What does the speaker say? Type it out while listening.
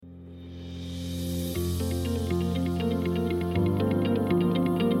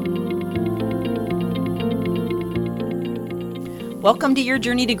Welcome to Your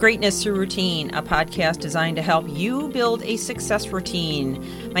Journey to Greatness Through Routine, a podcast designed to help you build a success routine.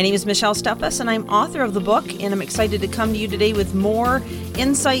 My name is Michelle Steffes, and I'm author of the book, and I'm excited to come to you today with more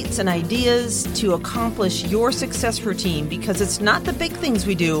insights and ideas to accomplish your success routine, because it's not the big things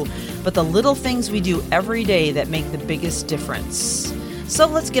we do, but the little things we do every day that make the biggest difference. So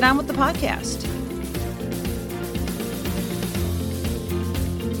let's get on with the podcast.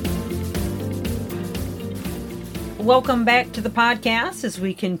 Welcome back to the podcast as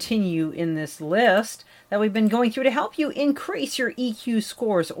we continue in this list that we've been going through to help you increase your EQ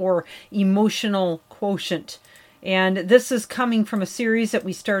scores or emotional quotient. And this is coming from a series that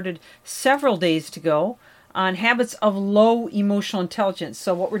we started several days ago on habits of low emotional intelligence.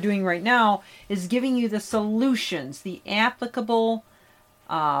 So what we're doing right now is giving you the solutions, the applicable,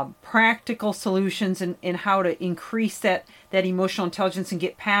 practical solutions in how to increase that emotional intelligence and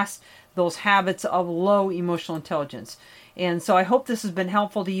get past those habits of low emotional intelligence. And so I hope this has been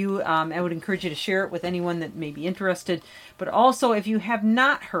helpful to you. I would encourage you to share it with anyone that may be interested. But also, if you have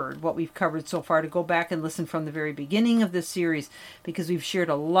not heard what we've covered so far, to go back and listen from the very beginning of this series, because we've shared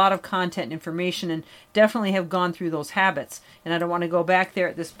a lot of content and information and definitely have gone through those habits. And I don't want to go back there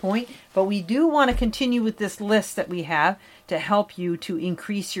at this point, but we do want to continue with this list that we have to help you to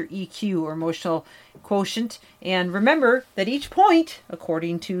increase your EQ or emotional quotient. And remember that each point,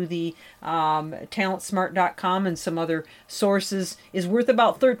 according to the talentsmart.com and some other sources, is worth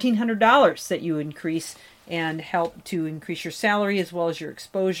about $1,300 that you increase and help to increase your salary as well as your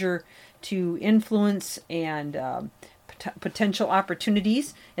exposure to influence and potential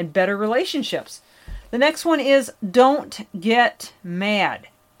opportunities and better relationships. The next one is don't get mad.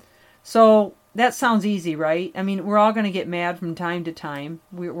 So that sounds easy, right? I mean, we're all going to get mad from time to time.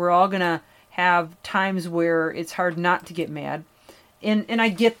 We're all going to have times where it's hard not to get mad. And I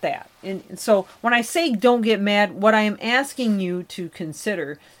get that. And so when I say don't get mad, what I am asking you to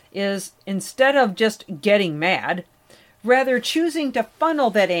consider is, instead of just getting mad, rather choosing to funnel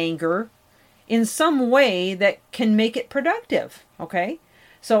that anger in some way that can make it productive, okay?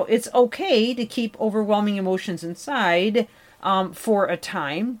 So it's okay to keep overwhelming emotions inside for a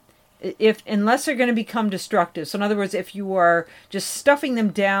time, unless they're going to become destructive. So in other words, if you are just stuffing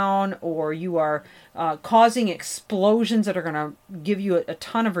them down, or you are causing explosions that are going to give you a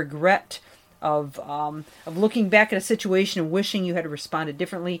ton of regret of looking back at a situation and wishing you had responded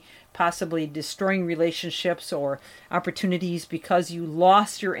differently, possibly destroying relationships or opportunities because you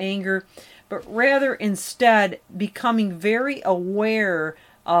lost your anger, but rather instead becoming very aware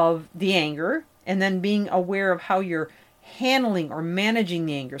of the anger and then being aware of how you're handling or managing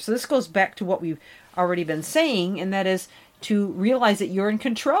the anger. So this goes back to what we've already been saying, and that is to realize that you're in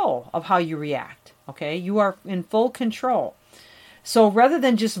control of how you react. Okay? You are in full control. So rather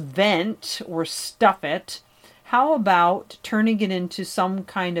than just vent or stuff it, how about turning it into some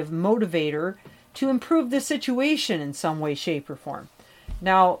kind of motivator to improve the situation in some way, shape, or form?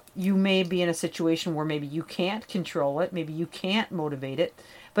 Now, you may be in a situation where maybe you can't control it, maybe you can't motivate it,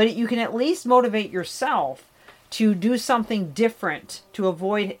 but you can at least motivate yourself to do something different to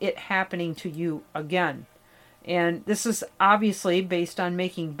avoid it happening to you again. And this is obviously based on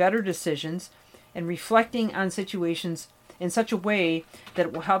making better decisions and reflecting on situations in such a way that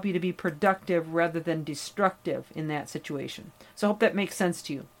it will help you to be productive rather than destructive in that situation. So I hope that makes sense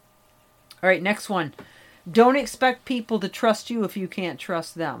to you. All right, next one. Don't expect people to trust you if you can't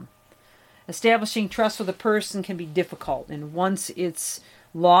trust them. Establishing trust with a person can be difficult, and once it's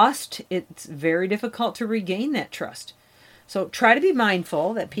lost, it's very difficult to regain that trust. So try to be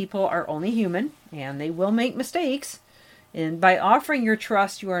mindful that people are only human and they will make mistakes. And by offering your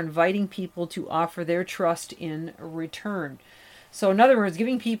trust, you are inviting people to offer their trust in return. So in other words,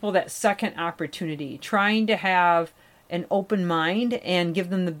 giving people that second opportunity, trying to have an open mind and give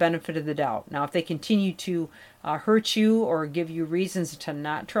them the benefit of the doubt. Now, if they continue to hurt you or give you reasons to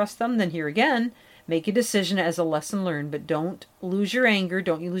not trust them, then here again, make a decision as a lesson learned, but don't lose your anger,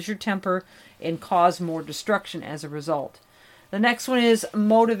 don't you lose your temper, and cause more destruction as a result. The next one is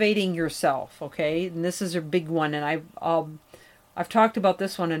motivating yourself, okay? And this is a big one, and I've talked about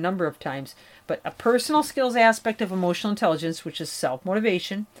this one a number of times, but a personal skills aspect of emotional intelligence, which is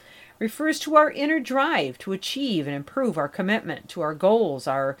self-motivation, refers to our inner drive to achieve and improve our commitment to our goals,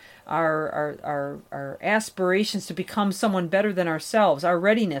 our aspirations to become someone better than ourselves, our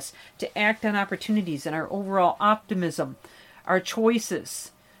readiness to act on opportunities, and our overall optimism, our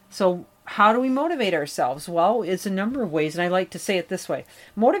choices. So how do we motivate ourselves? Well, it's a number of ways, and I like to say it this way.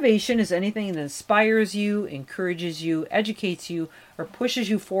 Motivation is anything that inspires you, encourages you, educates you, or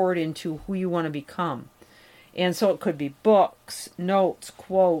pushes you forward into who you want to become. And so it could be books, notes,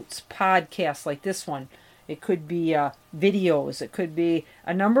 quotes, podcasts like this one. It could be videos. It could be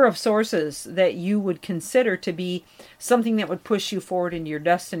a number of sources that you would consider to be something that would push you forward into your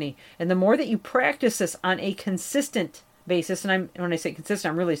destiny. And the more that you practice this on a consistent basis, and when I say consistent,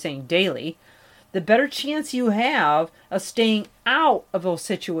 I'm really saying daily, the better chance you have of staying out of those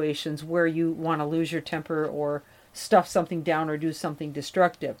situations where you want to lose your temper or stuff something down or do something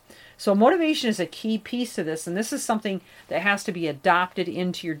destructive. So motivation is a key piece to this, and this is something that has to be adopted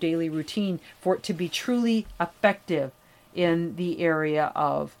into your daily routine for it to be truly effective in the area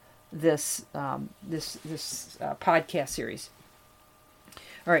of this podcast series.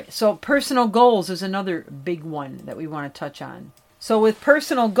 All right, so personal goals is another big one that we want to touch on. So with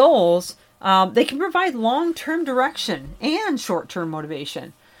personal goals, they can provide long-term direction and short-term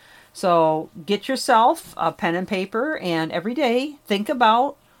motivation. So get yourself a pen and paper, and every day think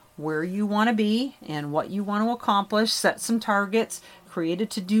about where you want to be and what you want to accomplish. Set some targets, create a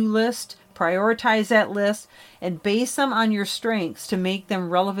to-do list, prioritize that list, and base them on your strengths to make them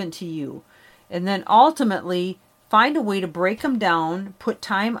relevant to you. And then ultimately, find a way to break them down, put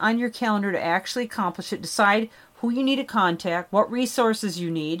time on your calendar to actually accomplish it, decide who you need to contact, what resources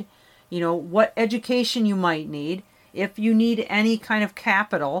you need, what education you might need. If you need any kind of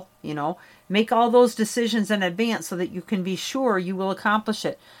capital, make all those decisions in advance so that you can be sure you will accomplish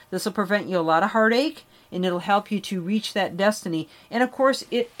it. This will prevent you a lot of heartache, and it'll help you to reach that destiny. And of course,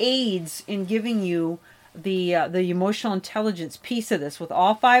 it aids in giving you the emotional intelligence piece of this with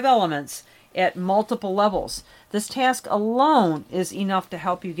all 5 elements at multiple levels. This task alone is enough to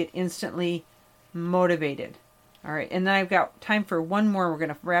help you get instantly motivated. All right, and then I've got time for one more. We're going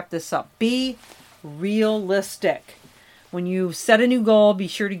to wrap this up. Be realistic. When you set a new goal, be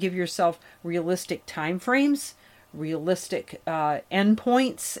sure to give yourself realistic time frames, realistic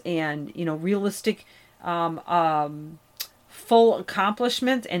endpoints, and realistic full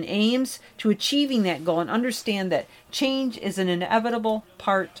accomplishment and aims to achieving that goal. And understand that change is an inevitable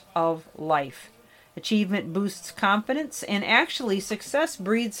part of life. Achievement boosts confidence, and actually success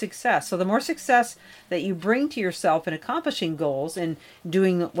breeds success. So the more success that you bring to yourself in accomplishing goals and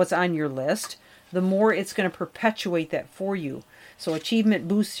doing what's on your list, the more it's going to perpetuate that for you. So achievement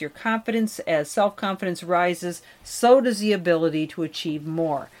boosts your confidence. As self-confidence rises, so does the ability to achieve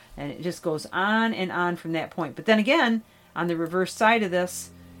more. And it just goes on and on from that point. But then again, on the reverse side of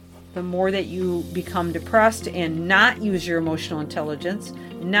this, the more that you become depressed and not use your emotional intelligence,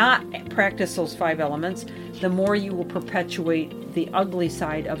 not practice those 5 elements, the more you will perpetuate the ugly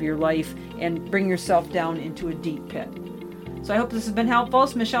side of your life and bring yourself down into a deep pit. So I hope this has been helpful.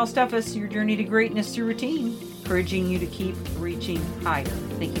 It's Michelle Steffes, your journey to greatness through routine, encouraging you to keep reaching higher.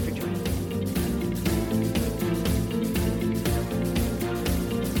 Thank you for joining.